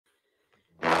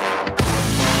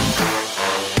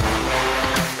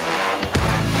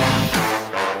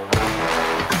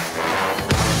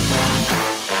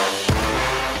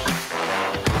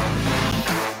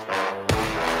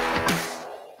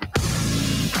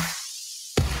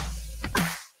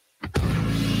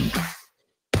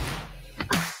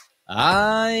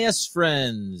Yes,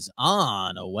 friends.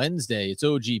 On a Wednesday, it's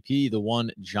OGP, the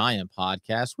One Giant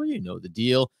podcast, where you know the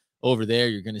deal. Over there,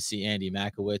 you're going to see Andy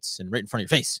Makowitz, and right in front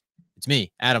of your face, it's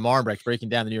me, Adam Armbrecht, breaking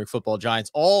down the New York Football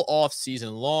Giants all off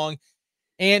season long.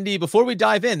 Andy, before we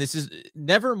dive in, this is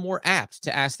never more apt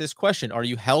to ask this question. Are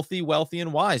you healthy, wealthy,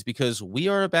 and wise? Because we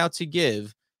are about to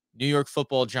give New York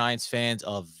Football Giants fans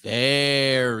a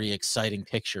very exciting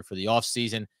picture for the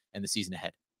offseason and the season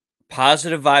ahead.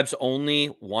 Positive vibes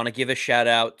only. Want to give a shout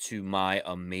out to my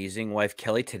amazing wife,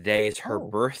 Kelly. Today is her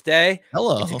birthday.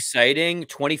 Hello. It's exciting.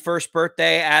 21st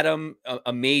birthday, Adam.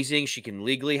 Amazing. She can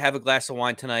legally have a glass of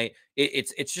wine tonight.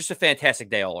 It's just a fantastic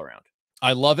day all around.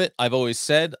 I love it. I've always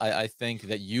said, I think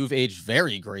that you've aged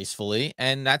very gracefully,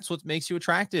 and that's what makes you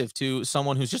attractive to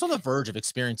someone who's just on the verge of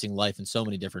experiencing life in so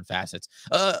many different facets.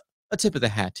 A tip of the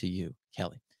hat to you,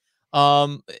 Kelly.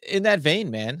 In that vein,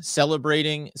 man,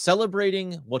 celebrating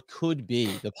what could be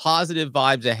the positive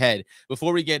vibes ahead.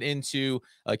 Before we get into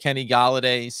Kenny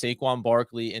Golladay, Saquon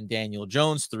Barkley, and Daniel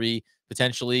Jones, three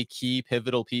potentially key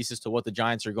pivotal pieces to what the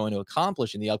Giants are going to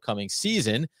accomplish in the upcoming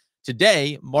season.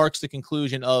 Today marks the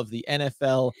conclusion of the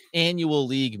NFL annual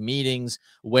league meetings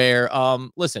where,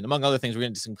 listen, among other things, we're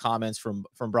going to some comments from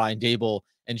Brian Daboll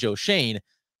and Joe Schoen.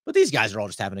 But these guys are all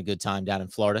just having a good time down in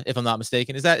Florida, if I'm not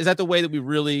mistaken. Is that the way that we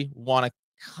really want to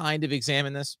kind of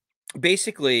examine this?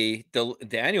 Basically, the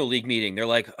annual league meeting, they're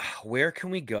like, where can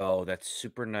we go that's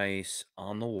super nice,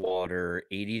 on the water,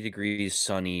 80 degrees,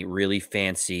 sunny, really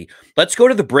fancy? Let's go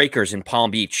to the Breakers in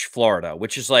Palm Beach, Florida,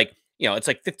 which is like, it's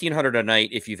like $1,500 a night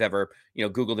if you've ever,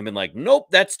 Googled them and like, nope,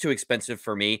 that's too expensive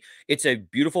for me. It's a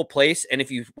beautiful place. And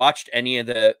if you've watched any of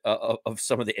the of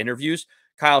some of the interviews,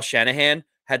 Kyle Shanahan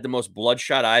had the most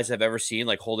bloodshot eyes I've ever seen,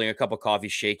 like holding a cup of coffee,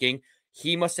 shaking.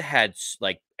 He must have had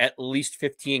like at least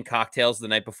 15 cocktails the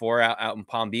night before out in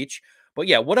Palm Beach. But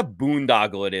yeah, what a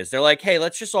boondoggle it is. They're like, hey,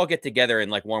 let's just all get together in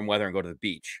like warm weather and go to the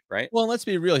beach, right? Well, let's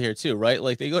be real here too, right?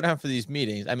 Like they go down for these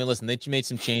meetings. I mean, listen, they made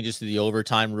some changes to the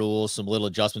overtime rules, some little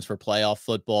adjustments for playoff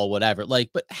football, whatever. Like,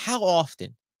 but how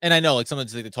often? And I know like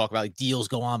sometimes they talk about like deals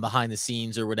go on behind the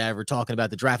scenes or whatever, talking about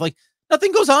the draft. Like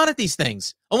nothing goes on at these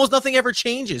things. Almost nothing ever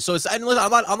changes. So I'm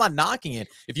not knocking it.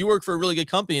 If you work for a really good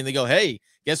company and they go, hey,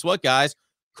 guess what, guys?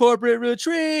 Corporate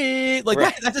retreat. Like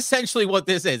right. That's essentially what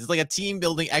this is. It's like a team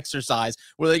building exercise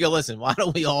where they go, listen, why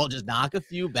don't we all just knock a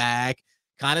few back,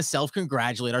 kind of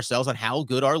self-congratulate ourselves on how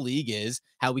good our league is,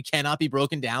 how we cannot be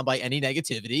broken down by any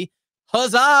negativity.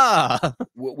 Huzzah!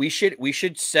 We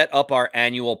should set up our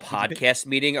annual podcast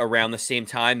meeting around the same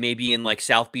time, maybe in like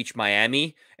South Beach,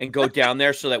 Miami, and go down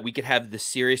there so that we could have the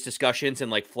serious discussions and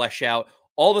like flesh out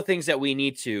all the things that we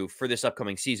need to for this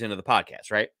upcoming season of the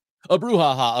podcast, right? A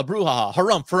brouhaha,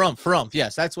 harumph.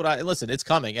 Yes, that's what listen, it's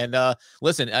coming. And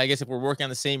listen, I guess if we're working on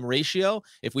the same ratio,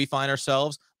 if we find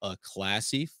ourselves a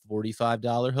classy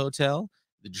 $45 hotel,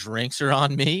 the drinks are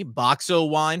on me, box of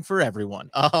wine for everyone.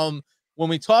 When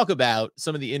we talk about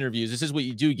some of the interviews, this is what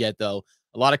you do get though.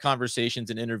 A lot of conversations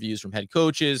and interviews from head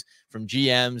coaches, from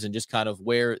GMs, and just kind of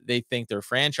where they think their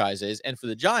franchise is. And for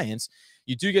the Giants,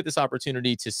 you do get this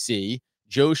opportunity to see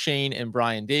Joe Schoen and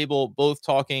Brian Daboll both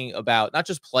talking about not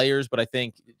just players, but I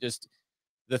think just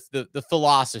the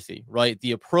philosophy, right?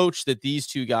 The approach that these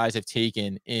two guys have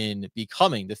taken in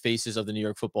becoming the faces of the New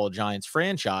York Football Giants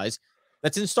franchise.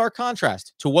 That's in stark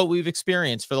contrast to what we've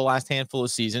experienced for the last handful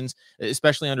of seasons,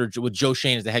 especially with Joe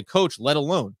Schoen as the head coach, let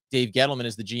alone Dave Gettleman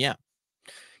as the GM.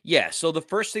 Yeah, so the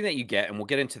first thing that you get, and we'll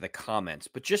get into the comments,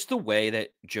 but just the way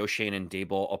that Joe Schoen and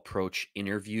Daboll approach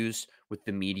interviews with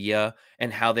the media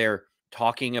and how they're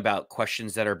talking about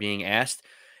questions that are being asked,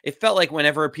 it felt like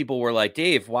whenever people were like,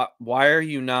 Dave, why are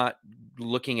you not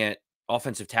looking at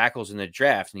offensive tackles in the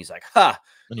draft? And he's like,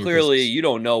 clearly you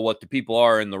don't know what the people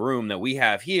are in the room that we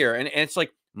have here. And it's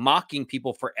like mocking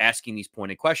people for asking these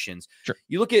pointed questions. Sure.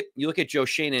 You look at Joe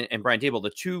Schoen and Brian Daboll,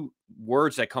 the two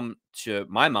words that come to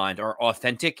my mind are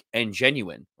authentic and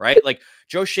genuine, right? Like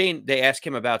Joe Schoen, they ask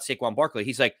him about Saquon Barkley.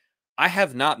 He's like, I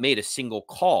have not made a single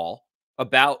call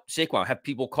about Saquon. Have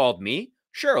people called me?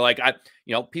 Sure. Like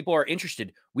people are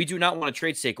interested. We do not want to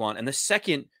trade Saquon. And the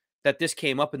second that this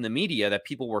came up in the media that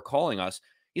people were calling us,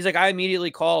 he's like, I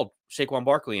immediately called Saquon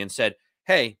Barkley and said,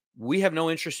 hey, we have no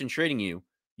interest in trading you.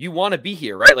 You want to be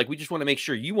here, right? Like, we just want to make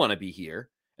sure you want to be here.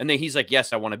 And then he's like,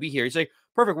 yes, I want to be here. He's like,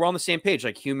 perfect. We're on the same page,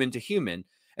 like human to human.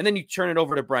 And then you turn it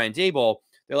over to Brian Daboll.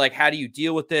 They're like, how do you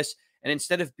deal with this? And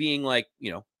instead of being like,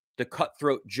 the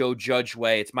cutthroat Joe Judge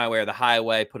way, it's my way or the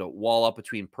highway, put a wall up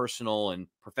between personal and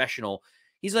professional.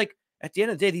 He's like, at the end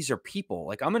of the day, these are people.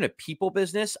 Like, I'm in a people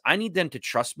business. I need them to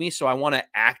trust me. So I want to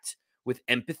act with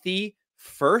empathy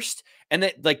first. And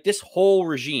that like this whole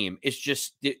regime is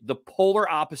just the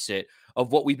polar opposite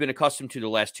of what we've been accustomed to the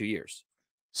last 2 years.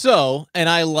 So, and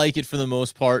I like it for the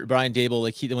most part. Brian Dable,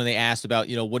 like when they asked about,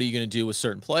 what are you going to do with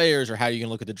certain players or how are you going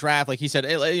to look at the draft? Like he said,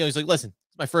 he's like, listen,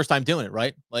 it's my first time doing it,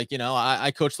 right? Like, I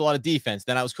coached a lot of defense.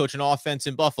 Then I was coaching offense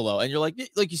in Buffalo. And you're like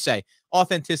you say,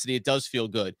 authenticity, it does feel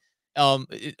good.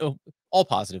 All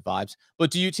positive vibes. But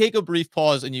do you take a brief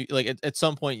pause and you like at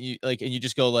some point you like, and you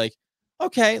just go like,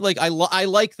 okay, like I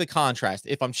like the contrast.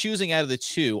 If I'm choosing out of the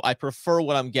two, I prefer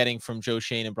what I'm getting from Joe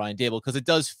Schoen and Brian Dable because it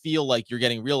does feel like you're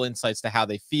getting real insights to how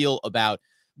they feel about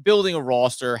building a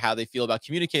roster, how they feel about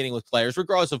communicating with players,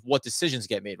 regardless of what decisions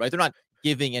get made, right? They're not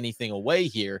giving anything away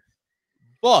here.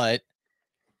 But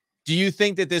do you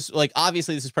think that this, like,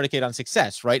 obviously this is predicated on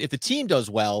success, right? If the team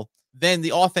does well, then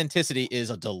the authenticity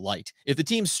is a delight. If the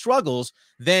team struggles,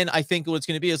 then I think what it's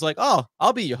going to be is like, oh,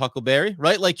 I'll be your Huckleberry,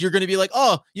 right? Like you're going to be like,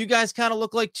 oh, you guys kind of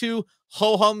look like two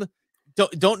ho-hum,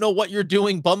 don't know what you're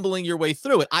doing, bumbling your way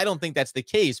through it. I don't think that's the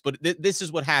case, but this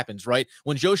is what happens, right?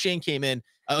 When Joe Schoen came in,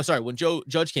 when Joe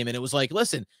Judge came in, it was like,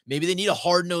 listen, maybe they need a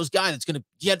hard-nosed guy that's going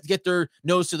to get their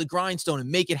nose to the grindstone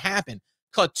and make it happen.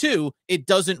 Cut two, it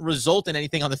doesn't result in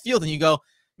anything on the field, and you go,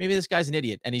 maybe this guy's an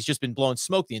idiot and he's just been blowing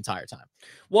smoke the entire time.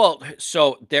 Well,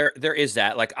 so there is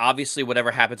that. Like, obviously, whatever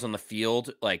happens on the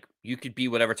field, like you could be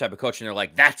whatever type of coach, and they're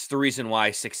like, that's the reason why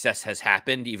success has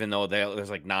happened, even though there's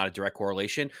like not a direct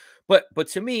correlation. But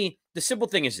to me, the simple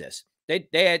thing is this: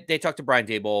 they talked to Brian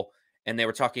Dable and they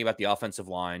were talking about the offensive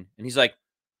line, and he's like,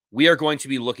 we are going to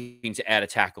be looking to add a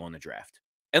tackle in the draft,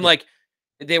 and like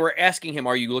they were asking him,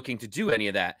 are you looking to do any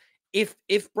of that? If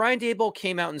Brian Dable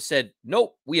came out and said,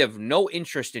 nope, we have no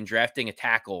interest in drafting a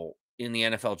tackle in the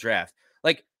NFL draft,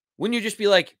 like, wouldn't you just be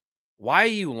like, why are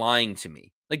you lying to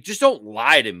me? Like, just don't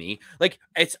lie to me. Like,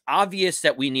 it's obvious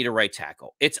that we need a right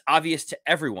tackle. It's obvious to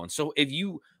everyone. So if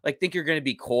you like think you're going to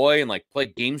be coy and like play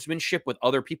gamesmanship with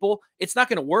other people, it's not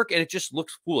going to work and it just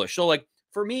looks foolish. So like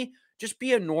for me, just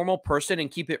be a normal person and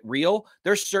keep it real.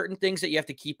 There's certain things that you have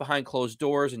to keep behind closed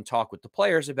doors and talk with the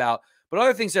players about. But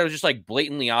other things that are just like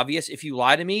blatantly obvious, if you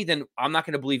lie to me, then I'm not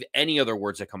going to believe any other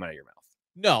words that come out of your mouth.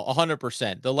 No,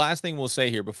 100%. The last thing we'll say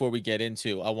here before we get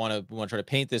into, we want to try to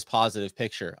paint this positive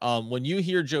picture. When you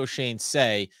hear Joe Schoen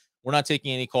say, we're not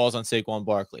taking any calls on Saquon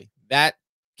Barkley, that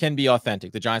can be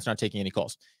authentic. The Giants are not taking any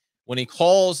calls. When he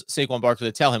calls Saquon Barkley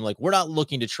to tell him, like, we're not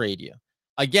looking to trade you.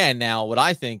 Again, now, what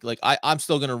I think, like, I'm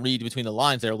still going to read between the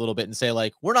lines there a little bit and say,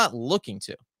 like, we're not looking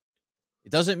to.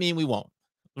 It doesn't mean we won't,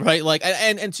 right? Like,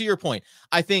 and to your point,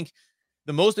 I think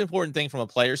the most important thing from a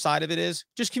player side of it is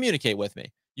just communicate with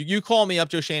me. You call me up,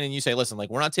 Joe Schoen, and you say, listen, like,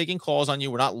 we're not taking calls on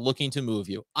you. We're not looking to move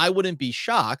you. I wouldn't be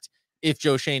shocked if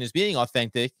Joe Schoen is being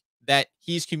authentic, that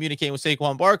he's communicating with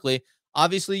Saquon Barkley.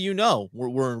 Obviously,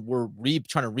 we're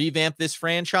trying to revamp this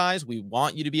franchise. We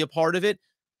want you to be a part of it.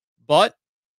 But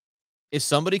if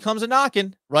somebody comes a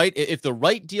knocking, right, if the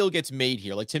right deal gets made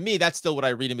here, like, to me, that's still what I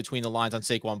read in between the lines on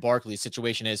Saquon Barkley's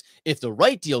situation is, if the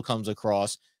right deal comes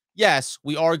across, yes,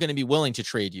 we are going to be willing to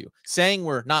trade you. Saying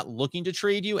we're not looking to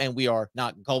trade you and we are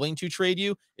not going to trade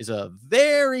you is a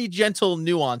very gentle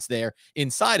nuance there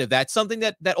inside of that, something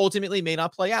that ultimately may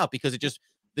not play out because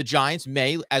the Giants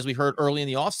may, as we heard early in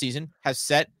the offseason, have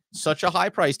set such a high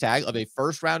price tag of a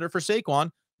first rounder for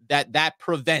Saquon that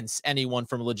prevents anyone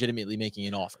from legitimately making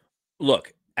an offer.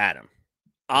 Look, Adam,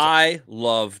 I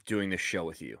love doing this show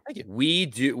with you. Thank you. We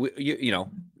do, you know,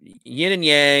 yin and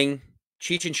yang,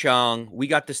 Cheech and Chong, we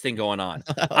got this thing going on.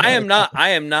 I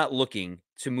am not looking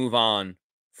to move on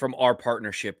from our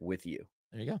partnership with you.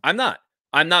 There you go. I'm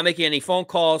not making any phone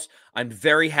calls. I'm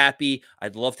very happy.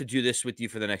 I'd love to do this with you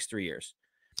for the next 3 years.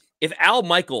 If Al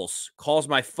Michaels calls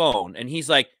my phone and he's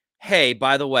like, hey,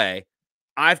 by the way,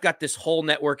 I've got this whole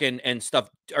network and stuff.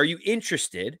 Are you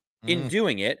interested in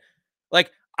doing it?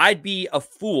 Like, I'd be a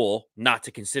fool not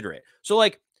to consider it. So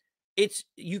like,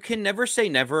 you can never say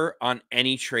never on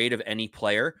any trade of any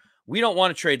player. We don't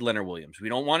want to trade Leonard Williams. We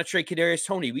don't want to trade Kadarius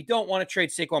Toney. We don't want to trade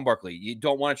Saquon Barkley. You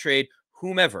don't want to trade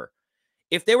whomever.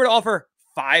 If they were to offer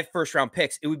 5 first-round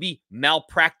picks, it would be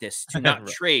malpractice to not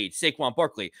trade Saquon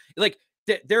Barkley. Like,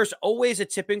 there's always a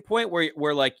tipping point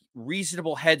where like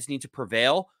reasonable heads need to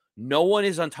prevail. No one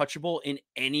is untouchable in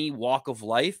any walk of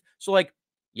life. So like,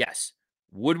 yes.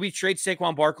 Would we trade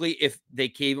Saquon Barkley if they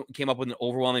came up with an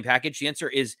overwhelming package? The answer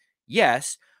is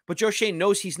yes, but Joe Schoen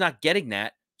knows he's not getting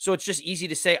that, so it's just easy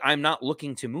to say, I'm not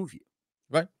looking to move you.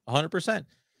 Right, 100%.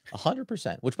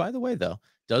 100%, which, by the way, though,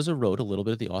 does erode a little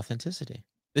bit of the authenticity.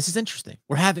 This is interesting.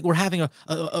 We're having a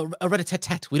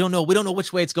rat-a-tat-tat. We don't know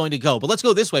which way it's going to go, but let's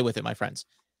go this way with it, my friends.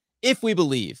 if we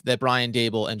believe that Brian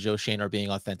Dable and Joe Shane are being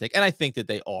authentic, and I think that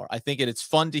they are. I think it's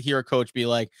fun to hear a coach be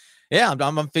like, yeah,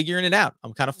 I'm figuring it out.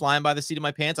 I'm kind of flying by the seat of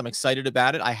my pants. I'm excited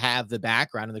about it. I have the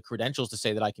background and the credentials to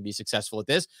say that I can be successful at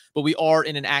this, but we are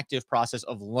in an active process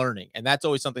of learning. And that's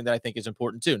always something that I think is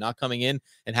important too, not coming in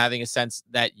and having a sense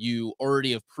that you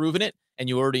already have proven it and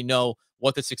you already know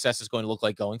what the success is going to look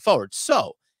like going forward.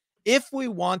 So if we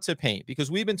want to paint, because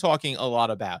we've been talking a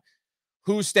lot about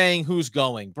who's staying, who's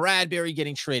going, Bradbury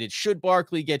getting traded, should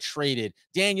Barkley get traded,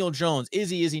 Daniel Jones,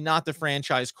 is he not the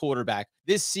franchise quarterback?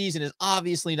 This season is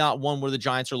obviously not one where the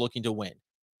Giants are looking to win.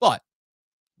 But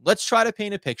let's try to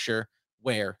paint a picture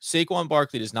where Saquon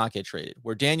Barkley does not get traded,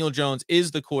 where Daniel Jones is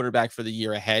the quarterback for the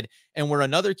year ahead, and where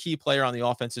another key player on the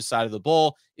offensive side of the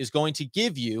ball is going to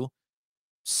give you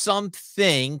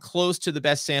something close to the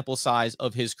best sample size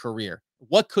of his career.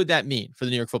 What could that mean for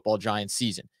the New York Football Giants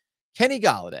season? Kenny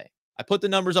Golladay, I put the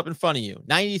numbers up in front of you.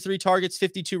 93 targets,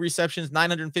 52 receptions,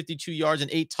 952 yards,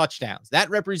 and 8 touchdowns. That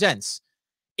represents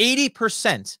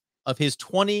 80% of his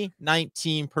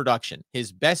 2019 production,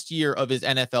 his best year of his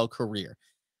NFL career.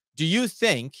 Do you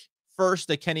think, first,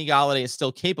 that Kenny Golladay is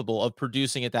still capable of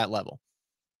producing at that level?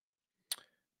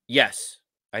 Yes,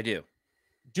 I do.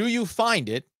 Do you find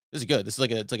it, this is good, this is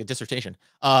like it's like a dissertation.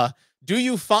 Do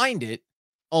you find it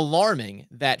alarming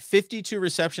that 52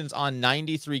 receptions on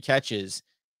 93 catches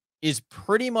is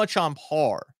pretty much on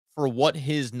par for what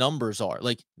his numbers are?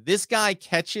 Like, this guy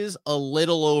catches a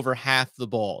little over half the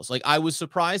balls. Like, I was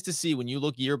surprised to see when you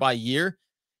look year by year,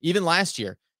 even last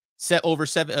year, set over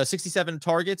 67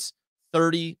 targets,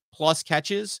 30 plus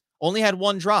catches, only had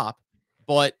one drop,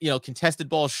 but, contested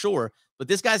balls, sure. But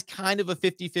this guy's kind of a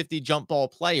 50-50 jump ball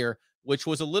player, which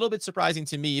was a little bit surprising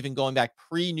to me, even going back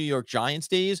pre-New York Giants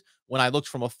days, when I looked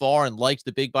from afar and liked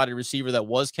the big body receiver that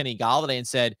was Kenny Golladay and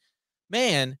said,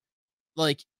 man,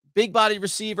 like, big body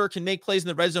receiver can make plays in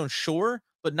the red zone, sure,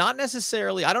 but not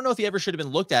necessarily. I don't know if he ever should have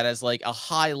been looked at as like a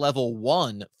high level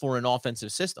one for an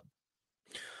offensive system.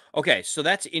 Okay, so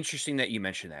that's interesting that you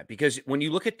mentioned that, because when you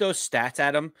look at those stats,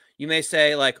 Adam, you may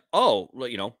say like, oh,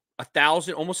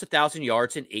 almost 1,000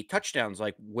 yards and 8 touchdowns.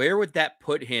 Like, where would that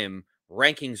put him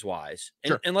rankings wise? And,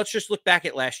 Sure. and let's just look back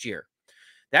at last year.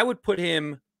 That would put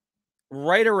him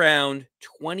right around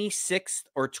 26th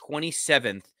or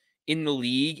 27th in the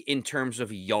league in terms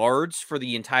of yards for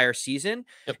the entire season.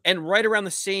 Yep. And right around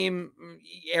the same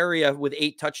area with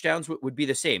 8 touchdowns would be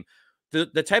the same.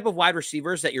 The type of wide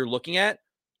receivers that you're looking at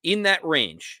in that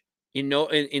range,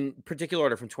 in particular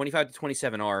order from 25 to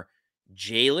 27, are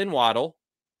Jalen Waddle,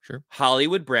 Sure,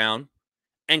 Hollywood Brown,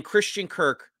 and Christian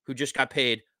Kirk, who just got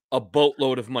paid a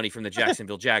boatload of money from the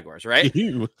Jacksonville Jaguars, right?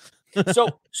 So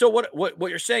what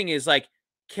you're saying is, like,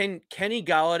 can Kenny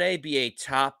Golladay be a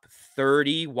top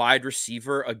 30 wide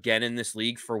receiver again in this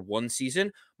league for one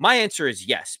season? My answer is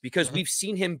yes, because we've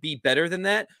seen him be better than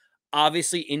that.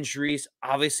 Obviously, injuries,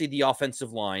 obviously the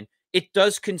offensive line. It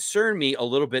does concern me a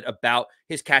little bit about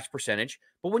his catch percentage.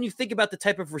 But when you think about the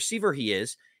type of receiver he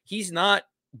is, he's not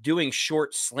doing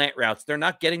short slant routes. They're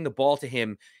not getting the ball to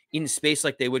him in space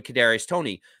like they would Kadarius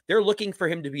Toney. They're looking for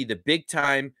him to be the big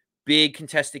time, big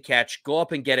contested catch, go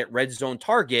up and get it, red zone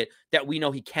target that we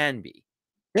know he can be.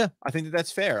 yeah, I think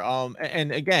that's fair.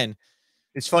 And again,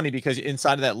 it's funny because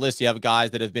inside of that list, you have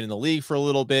guys that have been in the league for a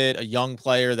little bit, a young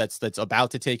player that's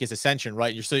about to take his ascension,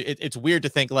 right? It's weird to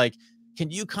think, like, can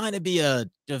you kind of be a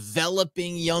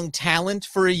developing young talent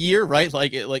for a year, right?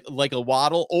 Like a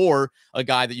Waddle, or a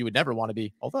guy that you would never want to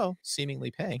be, although seemingly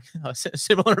paying a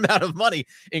similar amount of money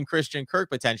in Christian Kirk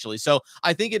potentially. So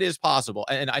I think it is possible.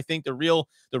 And I think the real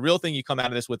thing you come out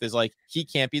of this with is, like, he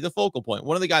can't be the focal point.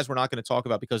 One of the guys we're not going to talk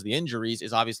about because of the injuries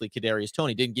is obviously Kadarius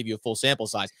Toney. Didn't give you a full sample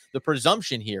size. The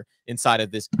presumption here inside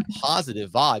of this positive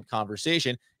vibe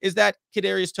conversation is that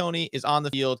Kadarius Toney is on the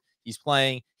field. He's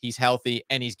playing, he's healthy,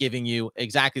 and he's giving you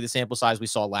exactly the sample size we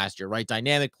saw last year, right?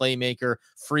 Dynamic playmaker,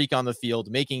 freak on the field,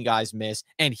 making guys miss,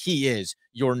 and he is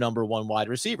your number one wide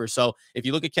receiver. So if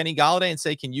you look at Kenny Golladay and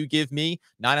say, can you give me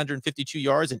 952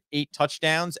 yards and 8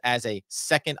 touchdowns as a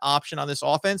second option on this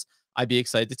offense? I'd be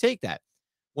excited to take that.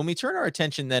 When we turn our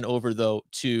attention then over, though,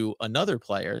 to another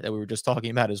player that we were just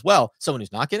talking about as well, someone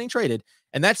who's not getting traded,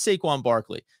 and that's Saquon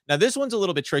Barkley. Now, this one's a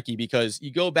little bit tricky because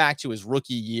you go back to his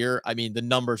rookie year. I mean, the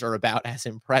numbers are about as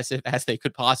impressive as they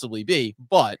could possibly be.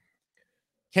 But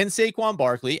can Saquon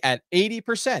Barkley at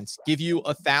 80% give you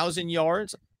 1,000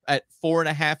 yards at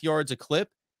 4.5 yards a clip?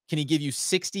 Can he give you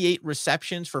 68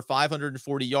 receptions for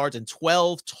 540 yards and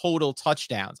 12 total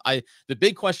touchdowns? The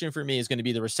big question for me is going to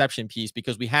be the reception piece,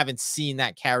 because we haven't seen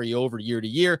that carry over year to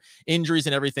year, injuries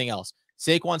and everything else.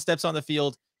 Saquon steps on the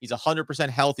field. He's 100%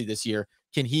 healthy this year.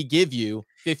 Can he give you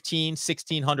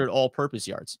 1,600 all-purpose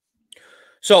yards?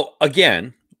 So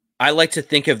again, I like to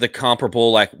think of the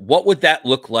comparable, like what would that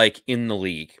look like in the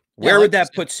league? Yeah, I Where would like this.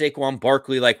 that put Saquon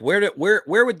Barkley? Like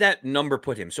where would that number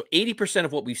put him? So 80%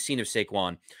 of what we've seen of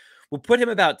Saquon will put him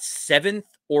about 7th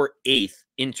or 8th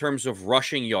in terms of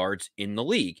rushing yards in the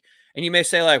league. And you may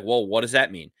say, like, well, what does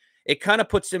that mean? It kind of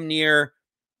puts him near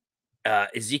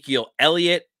Ezekiel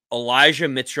Elliott, Elijah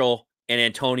Mitchell, and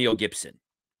Antonio Gibson,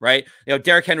 right? You know,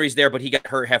 Derrick Henry's there, but he got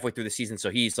hurt halfway through the season, so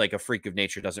he's like a freak of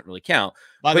nature, doesn't really count.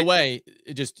 By the But way,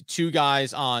 just two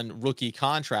guys on rookie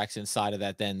contracts inside of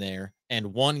that then there,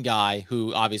 and one guy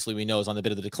who obviously we know is on the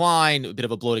bit of the decline, a bit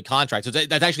of a bloated contract. So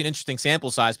that's actually an interesting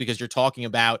sample size because you're talking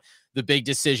about the big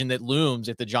decision that looms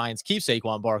if the Giants keep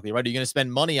Saquon Barkley, right? Are you going to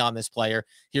spend money on this player?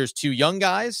 Here's two young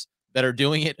guys that are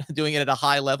doing it at a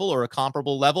high level or a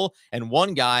comparable level, and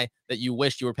one guy that you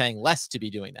wished you were paying less to be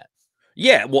doing that.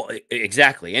 yeah, well,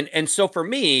 exactly. And so for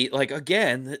me, like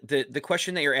again, the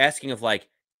question that you're asking of like,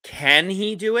 can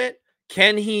he do it?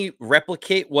 Can he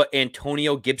replicate what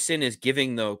Antonio Gibson is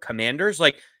giving the Commanders?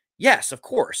 Like, yes, of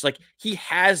course. Like he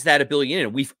has that ability in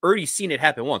it. We've already seen it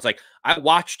happen once. Like I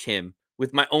watched him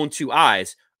with my own two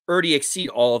eyes already exceed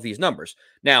all of these numbers.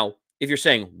 Now, if you're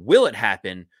saying will it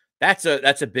happen, that's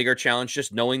a bigger challenge.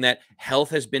 Just knowing that health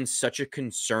has been such a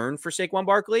concern for Saquon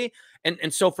Barkley,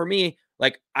 and so for me,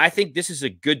 like, I think this is a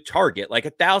good target. Like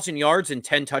 1,000 yards and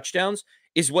 10 touchdowns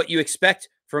is what you expect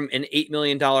from an $8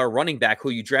 million running back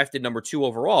who you drafted number 2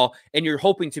 overall, and you're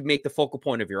hoping to make the focal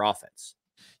point of your offense.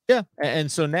 Yeah,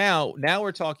 and so now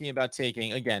we're talking about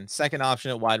taking again second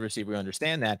option at wide receiver. We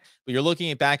understand that, but you're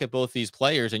looking back at both these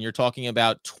players, and you're talking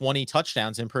about 20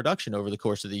 touchdowns in production over the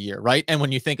course of the year, right? And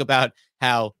when you think about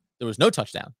how there was no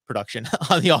touchdown production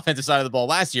on the offensive side of the ball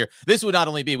last year, this would not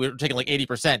only be we're taking like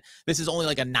 80%. This is only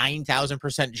like a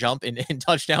 9,000% jump in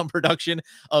touchdown production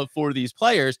for these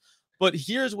players. But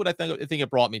here's what I think it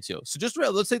brought me to. So just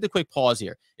let's take the quick pause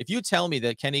here. If you tell me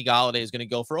that Kenny Golladay is going to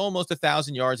go for almost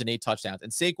 1,000 yards and 8 touchdowns,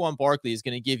 and Saquon Barkley is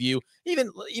going to give you even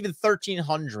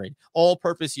 1,300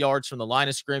 all-purpose yards from the line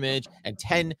of scrimmage and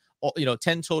 10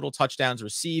 total touchdowns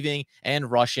receiving and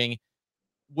rushing,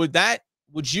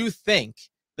 would you think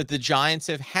that the Giants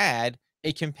have had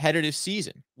a competitive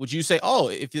season? Would you say, oh,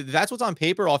 if that's what's on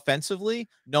paper offensively,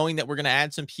 knowing that we're going to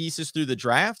add some pieces through the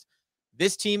draft,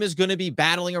 this team is going to be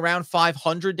battling around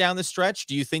 500 down the stretch?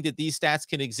 Do you think that these stats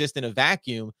can exist in a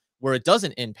vacuum where it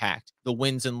doesn't impact the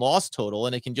wins and loss total,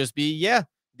 and it can just be, yeah,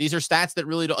 these are stats that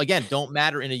really don't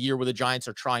matter in a year where the Giants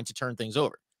are trying to turn things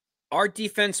over? Our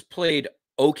defense played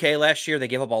okay last year. They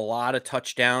gave up a lot of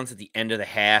touchdowns at the end of the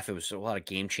half. It was a lot of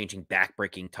game-changing,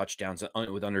 back-breaking touchdowns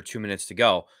with under 2 minutes to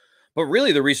go. But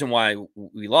really the reason why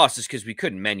we lost is because we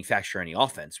couldn't manufacture any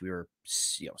offense. We were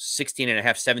 16 and a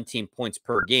half, 17 points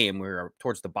per game. We were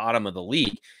towards the bottom of the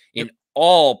league in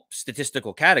all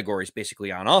statistical categories, basically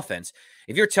on offense.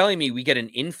 If you're telling me we get an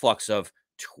influx of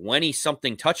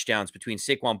 20-something touchdowns between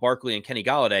Saquon Barkley and Kenny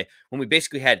Golladay, when we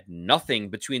basically had nothing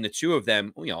between the two of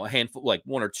them, a handful, like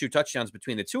 1 or 2 touchdowns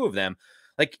between the two of them,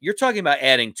 like you're talking about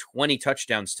adding 20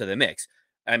 touchdowns to the mix.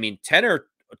 I mean, 10 or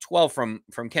 12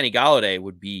 from Kenny Golladay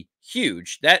would be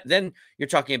huge. That then you're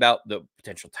talking about the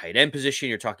potential tight end position.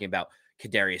 You're talking about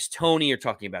Kadarius Toney. You're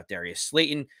talking about Darius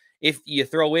Slayton. If you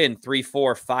throw in 3,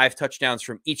 4, 5 touchdowns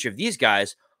from each of these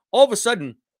guys, all of a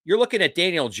sudden you're looking at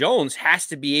Daniel Jones has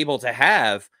to be able to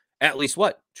have at least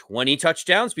 20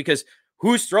 touchdowns, because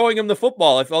who's throwing him the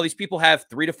football if all these people have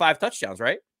 3 to 5 touchdowns,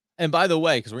 right? And by the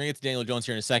way, because we're gonna get to Daniel Jones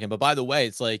here in a second, but by the way,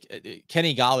 it's like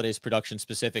Kenny Galladay's production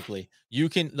specifically. You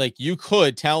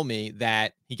could tell me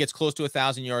that he gets close to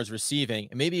 1,000 yards receiving,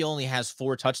 and maybe he only has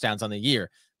 4 touchdowns on the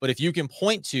year. But if you can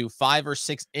point to 5 or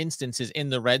 6 instances in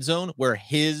the red zone where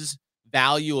his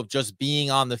value of just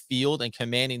being on the field and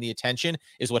commanding the attention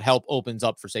is what opens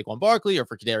up for Saquon Barkley or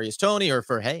for Kadarius Toney or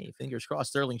for, hey, fingers crossed,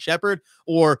 Sterling Shepard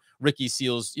or Ricky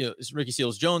Seals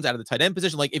Jones out of the tight end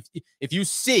position. Like if you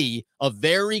see a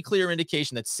very clear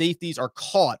indication that safeties are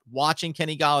caught watching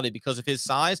Kenny Golladay because of his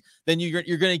size, then you're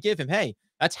going to give him, hey,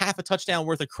 that's half a touchdown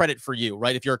worth of credit for you,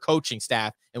 right? If you're a coaching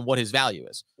staff and what his value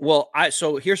is. Well,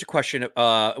 so here's a question,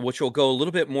 which will go a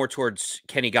little bit more towards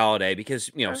Kenny Golladay, because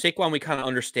Saquon, we kind of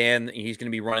understand he's going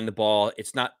to be running the ball.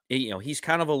 It's not, he's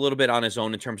kind of a little bit on his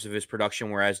own in terms of his production,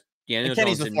 whereas Daniel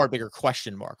Kenny's Jones a far bigger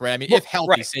question mark, right? I mean, if healthy,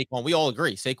 right. Saquon, we all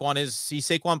agree, he's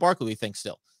Saquon Barkley, we think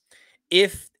still.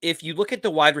 If you look at the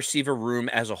wide receiver room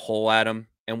as a whole, Adam,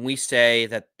 and we say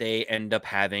that they end up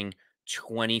having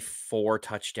 24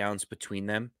 touchdowns between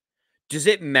them, does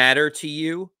it matter to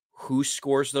you who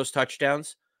scores those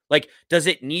touchdowns? Like, does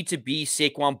it need to be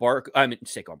Saquon Barkley?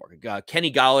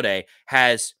 Kenny Golladay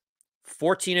has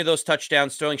 14 of those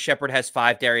touchdowns. Sterling Shepard has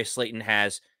 5. Darius Slayton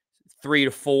has 3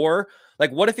 to 4.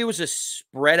 Like, what if it was a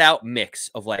spread out mix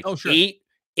of like Oh, sure.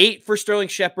 eight for Sterling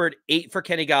Shepard, 8 for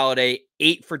Kenny Golladay,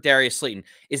 8 for Darius Slayton?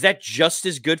 Is that just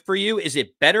as good for you? Is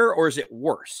it better or is it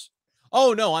worse?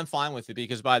 Oh, no, I'm fine with it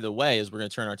because, by the way, as we're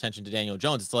going to turn our attention to Daniel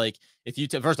Jones, it's like if you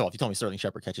first of all, if you told me Sterling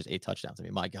Shepard catches 8 touchdowns, I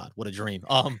mean, my God, what a dream.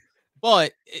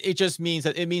 But it just means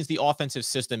that it means the offensive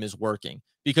system is working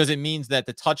because it means that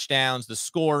the touchdowns, the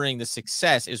scoring, the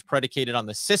success is predicated on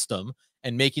the system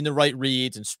and making the right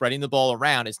reads and spreading the ball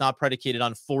around. It's not predicated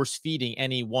on force feeding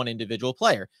any one individual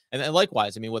player. And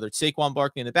likewise, I mean, whether it's Saquon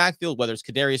Barkley in the backfield, whether it's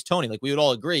Kadarius Toney, like we would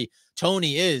all agree,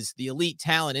 Toney is the elite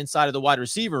talent inside of the wide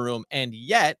receiver room, and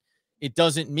yet it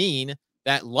doesn't mean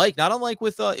that, like, not unlike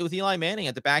with Eli Manning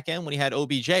at the back end when he had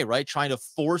OBJ, right? Trying to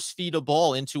force feed a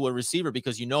ball into a receiver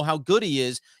because you know how good he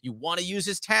is. You want to use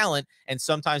his talent. And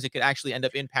sometimes it could actually end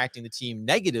up impacting the team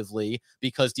negatively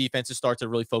because defenses start to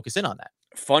really focus in on that.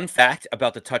 Fun fact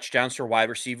about the touchdowns for wide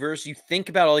receivers. You think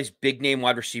about all these big name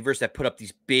wide receivers that put up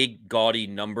these big, gaudy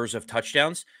numbers of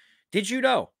touchdowns. Did you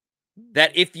know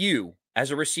that if you, as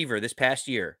a receiver this past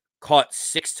year, caught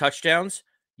 6 touchdowns,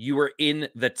 you were in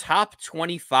the top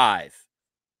 25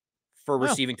 for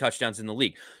receiving touchdowns in the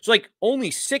league? So like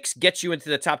only 6 gets you into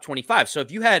the top 25. So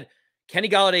if you had Kenny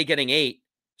Golladay getting 8,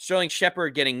 Sterling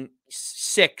Shepard getting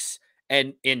 6,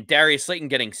 and Darius Slayton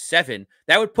getting 7,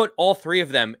 that would put all 3 of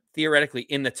them theoretically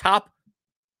in the top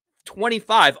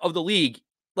 25 of the league.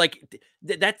 Like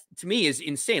that to me is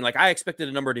insane. Like I expected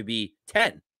a number to be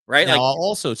 10, right? Now, Like I'll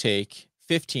also take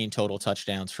 15 total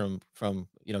touchdowns from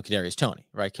Kadarius Toney,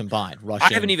 right? Combined rushing.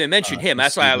 I haven't even mentioned him.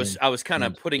 That's why I was kind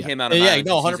of putting him out of yeah,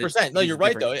 no, 100%. No, you're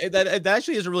right though. That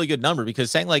actually is a really good number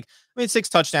because saying like, I mean, 6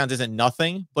 touchdowns isn't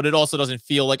nothing, but it also doesn't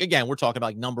feel like, again, we're talking about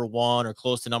like number 1 or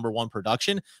close to number 1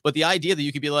 production. But the idea that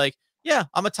you could be like, yeah,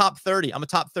 I'm a top 30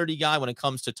 guy when it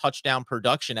comes to touchdown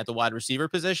production at the wide receiver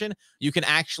position. You can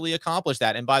actually accomplish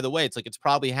that. And by the way, it's like, it's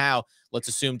probably how, let's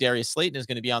assume Darius Slayton is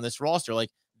going to be on this roster. Like,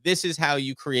 this is how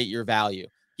you create your value.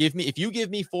 If you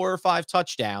give me 4 or 5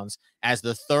 touchdowns as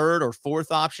the 3rd or 4th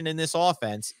option in this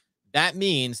offense, that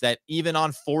means that even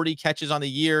on 40 catches on the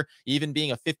year, even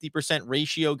being a 50%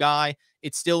 ratio guy,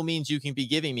 it still means you can be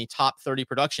giving me top 30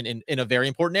 production in a very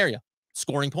important area,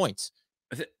 scoring points.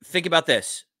 Think about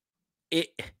this.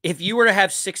 If you were to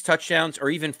have 6 touchdowns or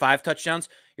even 5 touchdowns,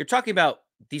 you're talking about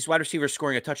these wide receivers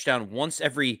scoring a touchdown once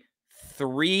every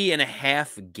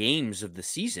 3.5 games of the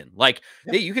season. Like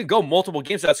you could go multiple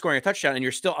games without scoring a touchdown and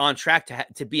you're still on track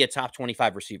to be a top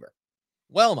 25 receiver.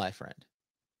 Well, my friend,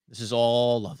 this is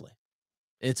all lovely.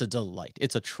 It's a delight.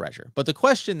 It's a treasure. But the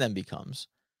question then becomes,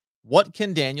 what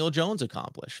can Daniel Jones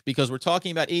accomplish? Because we're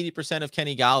talking about 80% of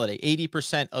Kenny Golladay,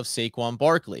 80% of Saquon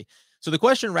Barkley. So the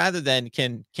question, rather than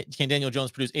can Daniel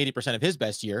Jones produce 80% of his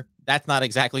best year, that's not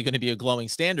exactly going to be a glowing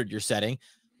standard you're setting.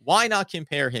 Why not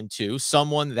compare him to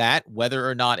someone that, whether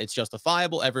or not it's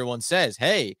justifiable, everyone says,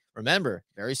 hey, remember,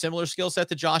 very similar skill set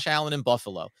to Josh Allen in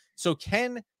Buffalo. So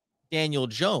can Daniel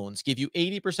Jones give you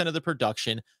 80% of the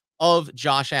production of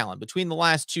Josh Allen? Between the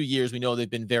last 2 years, we know they've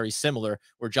been very similar,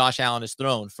 where Josh Allen has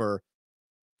thrown for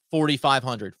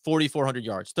 4,500, 4,400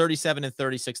 yards, 37 and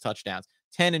 36 touchdowns,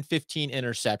 10 and 15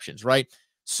 interceptions, right?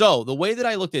 So the way that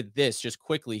I looked at this just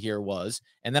quickly here was,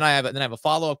 and then I have a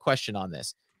follow-up question on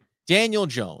this. Daniel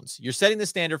Jones, you're setting the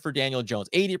standard for Daniel Jones.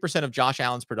 80% of Josh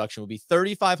Allen's production would be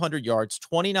 3,500 yards,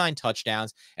 29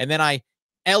 touchdowns. And then I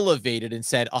elevated and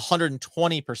said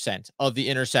 120% of the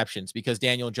interceptions because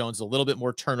Daniel Jones is a little bit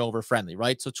more turnover friendly,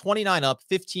 right? So 29 up,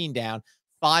 15 down,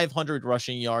 500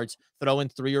 rushing yards, throwing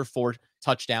 3 or 4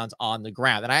 touchdowns on the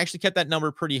ground. And I actually kept that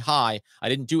number pretty high. I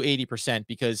didn't do 80%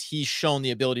 because he's shown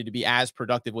the ability to be as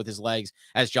productive with his legs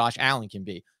as Josh Allen can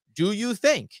be. Do you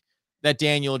think that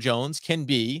Daniel Jones can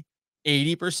be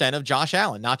 80% of Josh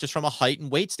Allen, not just from a height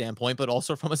and weight standpoint, but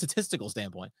also from a statistical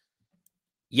standpoint?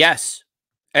 Yes.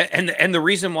 And the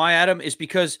reason why, Adam, is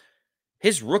because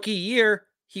his rookie year,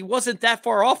 he wasn't that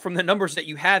far off from the numbers that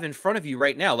you have in front of you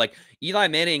right now. Like Eli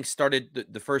Manning started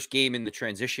the first game in the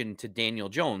transition to Daniel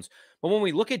Jones. But when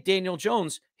we look at Daniel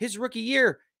Jones, his rookie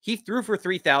year, he threw for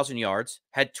 3,000 yards,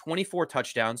 had 24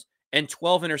 touchdowns, and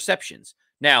 12 interceptions.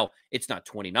 Now, it's not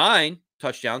 29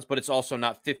 touchdowns, but it's also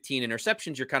not 15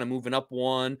 interceptions. You're kind of moving up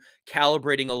one,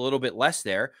 calibrating a little bit less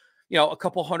there. You know, a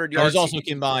couple hundred yards. He's also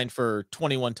combined for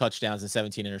 21 touchdowns and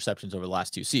 17 interceptions over the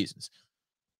last 2 seasons.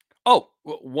 Oh,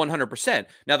 100%.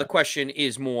 Now, the question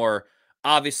is more,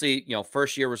 obviously, you know,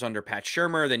 first year was under Pat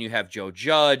Shurmur. Then you have Joe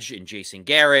Judge and Jason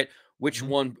Garrett. Which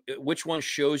one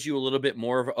shows you a little bit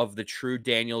more of the true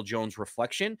Daniel Jones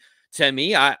reflection? To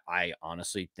me, I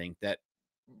honestly think that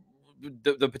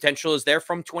the potential is there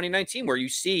from 2019, where you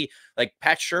see like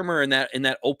Pat Shurmur in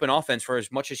that open offense, for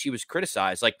as much as he was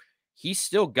criticized, like he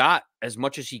still got as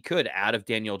much as he could out of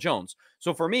Daniel Jones.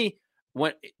 So for me,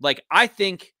 I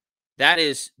think that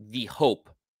is the hope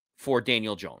for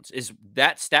Daniel Jones, is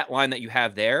that stat line that you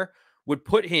have there would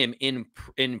put him in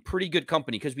pretty good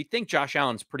company, because we think Josh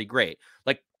Allen's pretty great.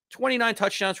 Like 29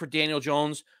 touchdowns for Daniel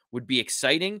Jones would be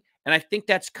exciting, and I think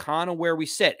that's kind of where we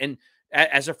sit. And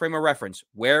as a frame of reference,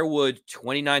 where would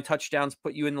 29 touchdowns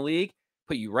put you in the league?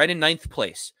 Put you right in 9th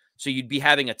place. So you'd be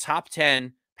having a top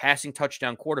 10 passing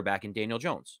touchdown quarterback in Daniel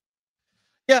Jones.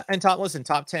 Yeah, and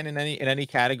top 10 in any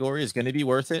category is going to be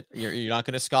worth it. You're not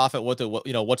going to scoff at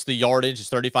what's the yardage? Is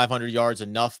 3,500 yards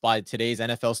enough by today's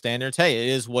NFL standards? Hey,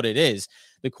 it is what it is.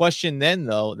 The question then,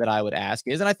 though, that I would ask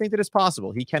is, and I think that it's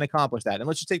possible he can accomplish that. And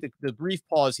let's just take the brief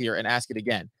pause here and ask it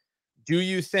again. Do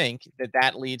you think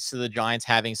that leads to the Giants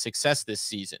having success this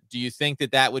season? Do you think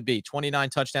that would be 29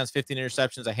 touchdowns, 15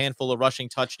 interceptions, a handful of rushing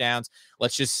touchdowns?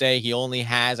 Let's just say he only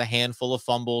has a handful of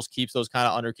fumbles, keeps those kind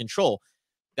of under control.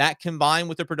 That combined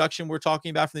with the production we're talking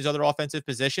about from these other offensive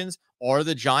positions, are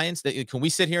the Giants that can we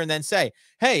sit here and then say,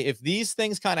 hey, if these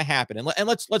things kind of happen, and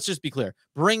let's just be clear,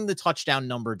 bring the touchdown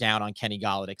number down on Kenny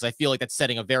Golladay, because I feel like that's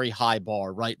setting a very high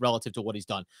bar, right, relative to what he's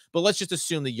done. But let's just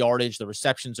assume the yardage, the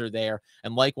receptions are there,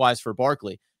 and likewise for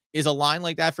Barkley. Is a line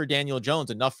like that for Daniel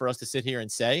Jones enough for us to sit here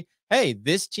and say, hey,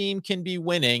 this team can be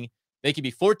winning? They could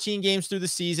be 14 games through the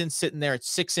season, sitting there at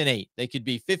 6-8. They could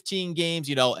be 15 games.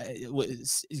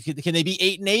 Can they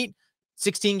be 8-8,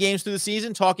 16 games through the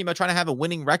season, talking about trying to have a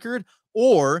winning record?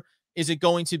 Or is it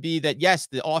going to be that, yes,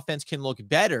 the offense can look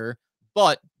better,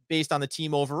 but based on the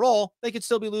team overall, they could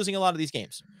still be losing a lot of these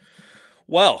games?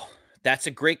 Well, that's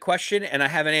a great question, and I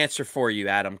have an answer for you,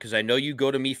 Adam, because I know you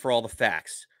go to me for all the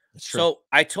facts. So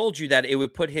I told you that it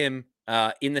would put him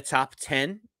in the top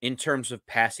 10 in terms of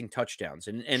passing touchdowns.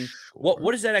 And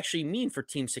what does that actually mean for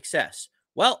team success?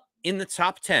 Well, in the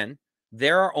top 10,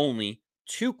 there are only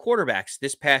 2 quarterbacks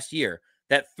this past year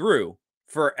that threw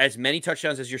for as many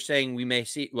touchdowns as you're saying we may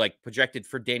see, like projected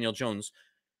for Daniel Jones,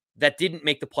 that didn't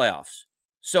make the playoffs.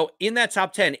 So in that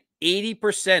top 10,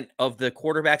 80% of the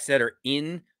quarterbacks that are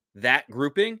in that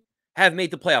grouping have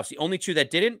made the playoffs. The only 2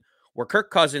 that didn't were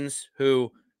Kirk Cousins,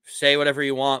 who, say whatever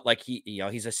you want, like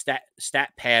he's a stat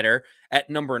padder at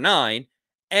number 9,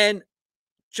 and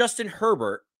Justin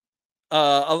Herbert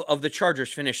of the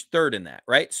Chargers finished 3rd in that,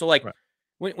 right? So like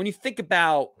when you think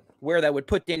about where that would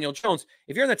put Daniel Jones,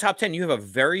 if you're in the top 10, you have a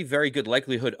very, very good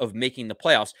likelihood of making the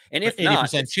playoffs. And if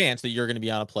 80% not, chance that you're going to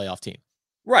be on a playoff team.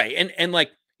 Right. And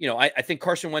like, I think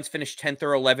Carson Wentz finished 10th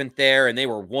or 11th there, and they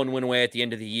were 1 win away at the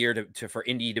end of the year for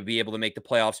Indy to be able to make the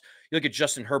playoffs. You look at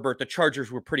Justin Herbert, the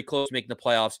Chargers were pretty close to making the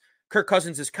playoffs. Kirk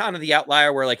Cousins is kind of the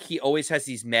outlier where, like, he always has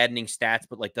these maddening stats,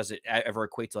 but, like, does it ever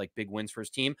equate to, like, big wins for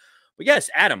his team? But yes,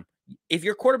 Adam, if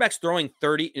your quarterback's throwing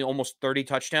almost 30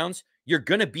 touchdowns, you're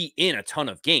going to be in a ton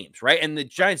of games, right? And the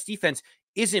Giants defense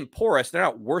isn't porous. They're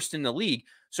not worst in the league.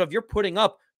 So if you're putting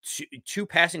up two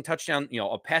passing touchdown,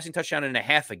 a passing touchdown and a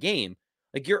half a game,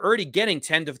 like, you're already getting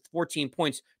 10 to 14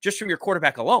 points just from your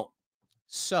quarterback alone.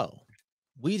 So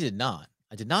I did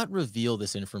not reveal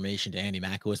this information to Andy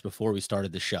Makowitz before we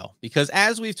started the show, because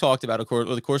as we've talked about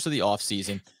over the course of the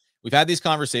offseason, we've had these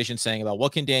conversations saying about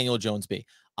what can Daniel Jones be.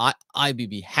 I'd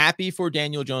be happy for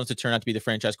Daniel Jones to turn out to be the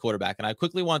franchise quarterback. And I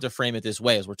quickly wanted to frame it this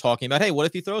way as we're talking about, hey, what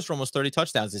if he throws for almost 30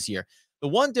 touchdowns this year? The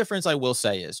one difference I will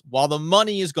say is, while the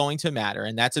money is going to matter,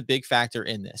 and that's a big factor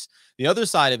in this, the other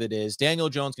side of it is Daniel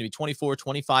Jones going to be 24,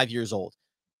 25 years old.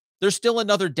 There's still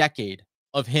another decade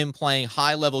of him playing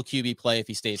high-level QB play if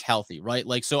he stays healthy, right?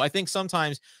 Like, so I think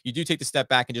sometimes you do take the step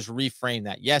back and just reframe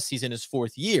that. Yes, he's in his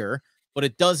 4th year, but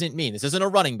it doesn't mean this isn't a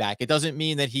running back. It doesn't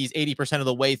mean that he's 80% of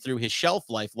the way through his shelf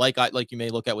life, like you may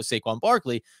look at with Saquon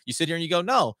Barkley. You sit here and you go,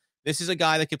 no, this is a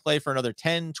guy that could play for another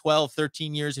 10, 12,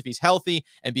 13 years if he's healthy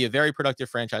and be a very productive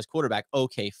franchise quarterback.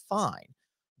 Okay, fine.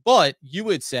 But you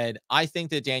had said, I think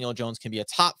that Daniel Jones can be a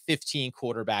top 15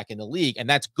 quarterback in the league, and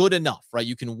that's good enough, right?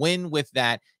 You can win with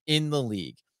that in the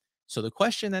league. So the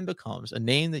question then becomes, a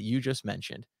name that you just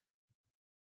mentioned,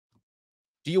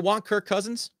 do you want Kirk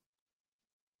Cousins?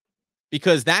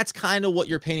 Because that's kind of what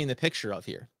you're painting the picture of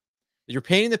here. You're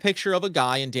painting the picture of a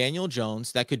guy in Daniel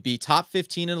Jones that could be top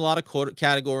 15 in a lot of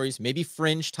categories, maybe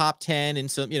fringe top 10 in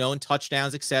some, in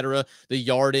touchdowns, etc., the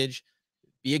yardage,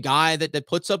 be a guy that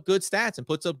puts up good stats and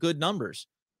puts up good numbers.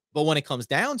 But when it comes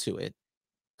down to it,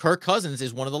 Kirk Cousins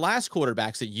is one of the last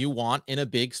quarterbacks that you want in a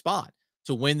big spot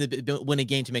to win a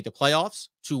game, to make the playoffs,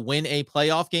 to win a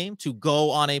playoff game, to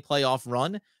go on a playoff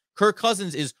run. Kirk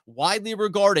Cousins is widely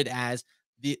regarded as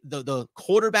the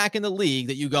quarterback in the league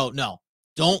that you go, no,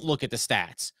 don't look at the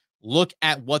stats. Look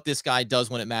at what this guy does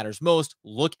when it matters most.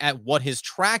 Look at what his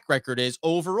track record is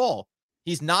overall.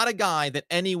 He's not a guy that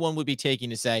anyone would be taking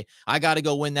to say, I got to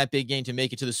go win that big game to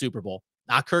make it to the Super Bowl.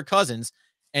 Not Kirk Cousins.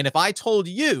 And if I told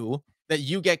you that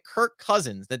you get Kirk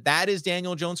Cousins, that is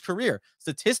Daniel Jones' career,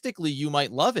 statistically, you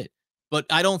might love it. But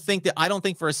I don't think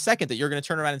for a second that you're going to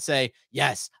turn around and say,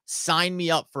 yes, sign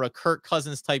me up for a Kirk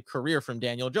Cousins type career from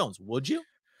Daniel Jones. Would you?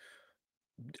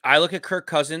 I look at Kirk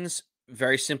Cousins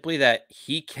very simply that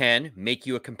he can make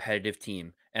you a competitive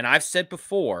team. And I've said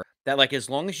before that like as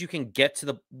long as you can get to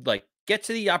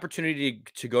the opportunity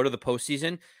to go to the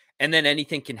postseason, and then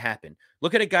anything can happen.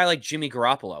 Look at a guy like Jimmy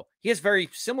Garoppolo. He has very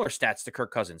similar stats to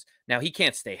Kirk Cousins. Now he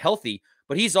can't stay healthy,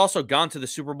 but he's also gone to the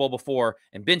Super Bowl before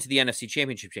and been to the NFC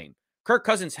Championship game. Kirk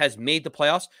Cousins has made the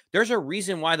playoffs. There's a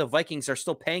reason why the Vikings are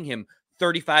still paying him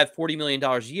 $35-40 million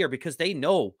a year, because they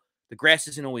know the grass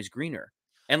isn't always greener.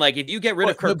 And like, if you get rid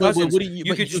of Kirk Cousins,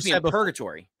 you could just be in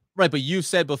purgatory. Right, but you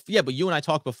said before, yeah, but you and I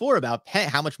talked before about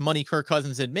how much money Kirk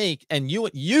Cousins would make, and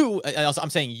I'm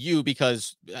saying you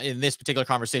because in this particular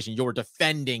conversation, you're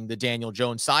defending the Daniel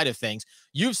Jones side of things.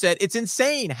 You've said it's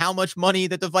insane how much money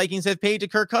that the Vikings have paid to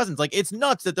Kirk Cousins. Like, it's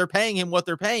nuts that they're paying him what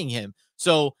they're paying him.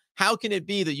 So how can it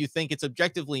be that you think it's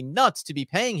objectively nuts to be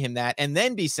paying him that, and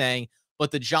then be saying,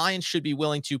 but the Giants should be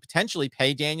willing to potentially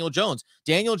pay Daniel Jones?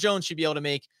 Daniel Jones should be able to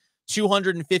make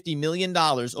 $250 million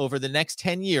over the next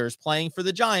 10 years playing for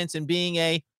the Giants and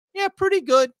being pretty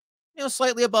good,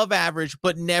 slightly above average,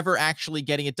 but never actually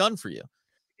getting it done for you.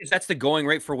 Because that's the going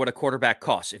rate for what a quarterback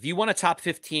costs. If you want a top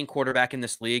 15 quarterback in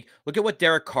this league, look at what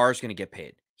Derek Carr is going to get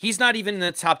paid. He's not even in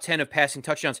the top 10 of passing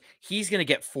touchdowns. He's going to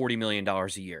get $40 million a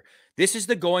year. This is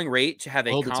the going rate to have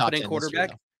a competent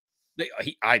quarterback.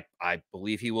 I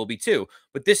believe he will be too.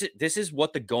 But this is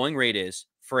what the going rate is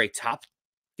for a top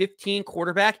 15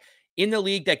 quarterback in the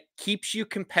league that keeps you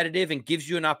competitive and gives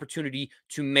you an opportunity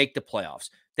to make the playoffs.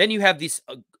 Then you have this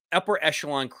upper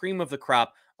echelon, cream of the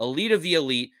crop, elite of the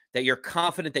elite that you're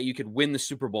confident that you could win the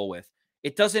Super Bowl with.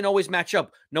 It doesn't always match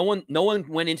up. No one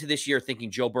went into this year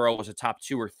thinking Joe Burrow was a top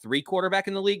 2 or 3 quarterback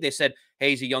in the league. They said,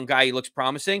 hey, he's a young guy. He looks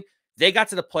promising. They got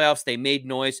to the playoffs. They made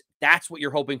noise. That's what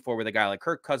you're hoping for with a guy like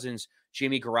Kirk Cousins,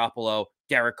 Jimmy Garoppolo,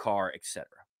 Derek Carr, etc.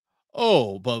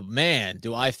 Oh, but man,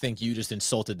 do I think you just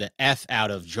insulted the F out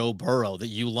of Joe Burrow that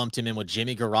you lumped him in with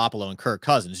Jimmy Garoppolo and Kirk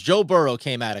Cousins. Joe Burrow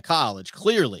came out of college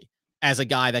clearly as a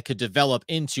guy that could develop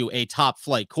into a top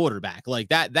flight quarterback. Like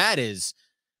that is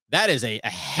a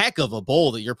heck of a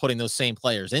bowl that you're putting those same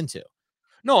players into.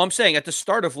 No, I'm saying at the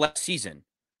start of last season,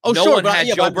 oh, no sure, one had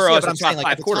Joe Burrow as a top 5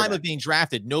 at the time of being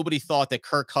drafted, nobody thought that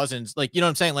Kirk Cousins, like, you know what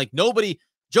I'm saying? Like,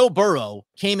 Joe Burrow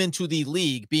came into the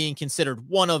league being considered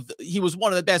he was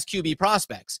one of the best QB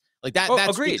prospects. Like that's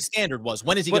what the standard was.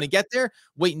 When is he going to get there?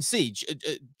 Wait and see.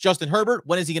 Justin Herbert,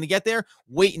 when is he going to get there?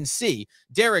 Wait and see.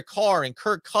 Derek Carr and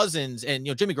Kirk Cousins and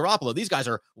Jimmy Garoppolo, these guys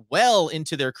are well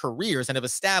into their careers and have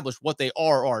established what they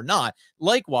are or not.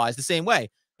 Likewise, the same way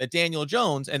that Daniel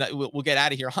Jones, and we'll get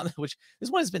out of here on which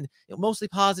this one has been mostly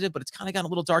positive, but it's kind of gotten a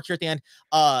little dark here at the end.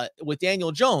 With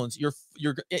Daniel Jones,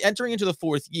 you're entering into the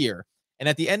 4th year. And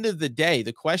at the end of the day,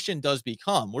 the question does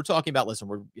become, we're talking about, listen,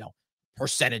 we're,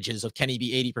 percentages of, can he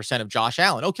be 80% of Josh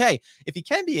Allen? Okay. If he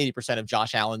can be 80% of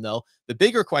Josh Allen, though, the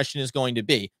bigger question is going to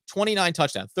be 29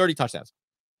 touchdowns, 30 touchdowns.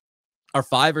 Are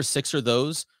 5 or 6 of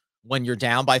those when you're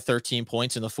down by 13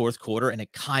 points in the 4th quarter and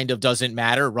it kind of doesn't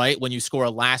matter, right? When you score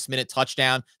a last-minute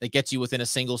touchdown that gets you within a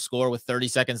single score with 30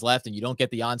 seconds left and you don't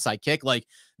get the onside kick, like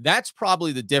that's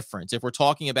probably the difference. If we're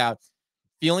talking about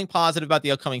feeling positive about the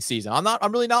upcoming season,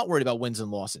 I'm really not worried about wins and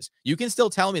losses. You can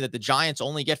still tell me that the Giants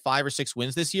only get 5 or 6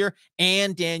 wins this year,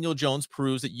 and Daniel Jones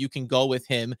proves that you can go with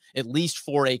him at least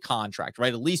for a contract,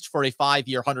 right? At least for a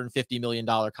 5-year, $150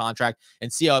 million contract,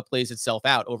 and see how it plays itself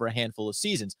out over a handful of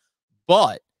seasons.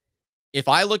 But if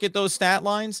I look at those stat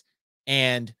lines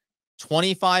and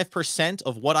 25%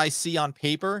 of what I see on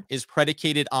paper is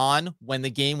predicated on when the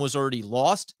game was already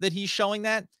lost that he's showing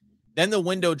that, then the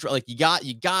window, like you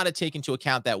got to take into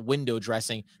account that window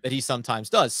dressing that he sometimes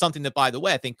does. Something that, by the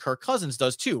way, I think Kirk Cousins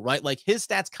does too, right? Like his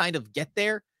stats kind of get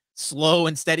there slow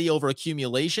and steady over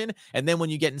accumulation. And then when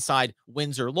you get inside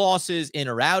wins or losses, in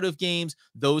or out of games,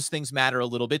 those things matter a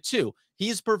little bit too.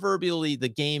 He's proverbially the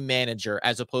game manager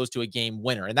as opposed to a game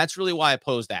winner. And that's really why I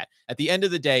pose that. At the end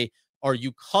of the day, are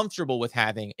you comfortable with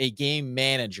having a game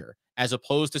manager as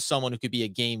opposed to someone who could be a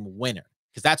game winner?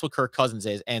 Because that's what Kirk Cousins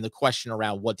is, and the question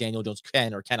around what Daniel Jones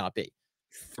can or cannot be.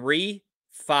 3,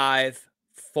 5,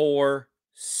 4,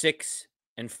 6,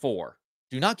 and 4.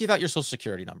 Do not give out your social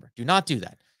security number. Do not do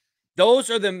that. Those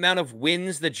are the amount of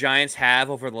wins the Giants have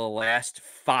over the last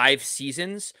 5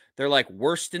 seasons. They're like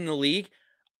worst in the league.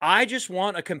 I just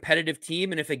want a competitive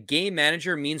team, and if a game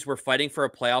manager means we're fighting for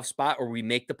a playoff spot or we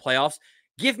make the playoffs,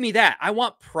 Give me that. I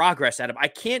want progress out of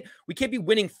him. We can't be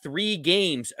winning 3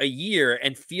 games a year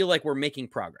and feel like we're making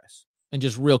progress. And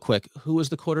just real quick, who was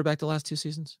the quarterback the last 2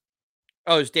 seasons?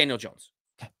 Oh, it's Daniel Jones.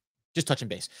 Okay. Just touching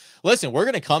base. Listen, we're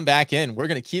going to come back in. We're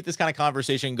going to keep this kind of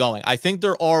conversation going. I think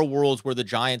there are worlds where the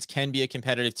Giants can be a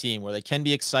competitive team, where they can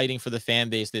be exciting for the fan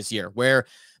base this year, where,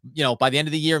 by the end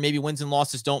of the year, maybe wins and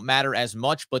losses don't matter as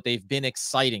much, but they've been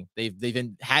exciting.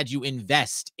 They've had you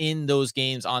invest in those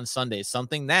games on Sundays,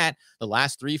 something that the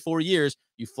last 3-4 years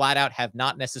you flat out have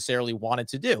not necessarily wanted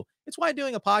to do. It's why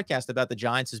doing a podcast about the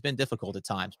Giants has been difficult at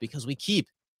times, because we keep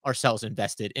ourselves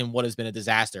invested in what has been a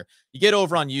disaster. You get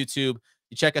over on YouTube,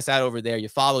 you check us out over there, you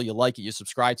follow, you like it, you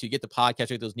subscribe to, you get the podcast,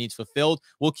 get those needs fulfilled.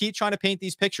 We'll keep trying to paint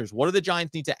these pictures. What do the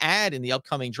Giants need to add in the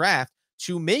upcoming draft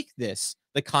to make this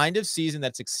the kind of season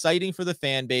that's exciting for the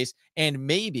fan base and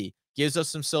maybe gives us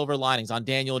some silver linings on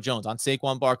Daniel Jones, on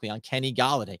Saquon Barkley, on Kenny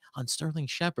Golladay, on Sterling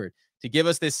Shepard, to give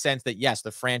us this sense that, yes,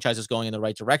 the franchise is going in the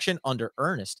right direction under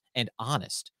earnest and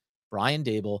honest Brian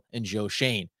Daboll and Joe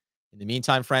Schoen. In the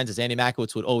meantime, friends, as Andy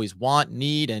Makowitz would always want,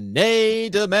 need, and nay,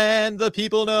 demand the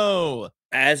people know.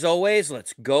 As always,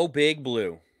 let's go Big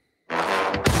Blue.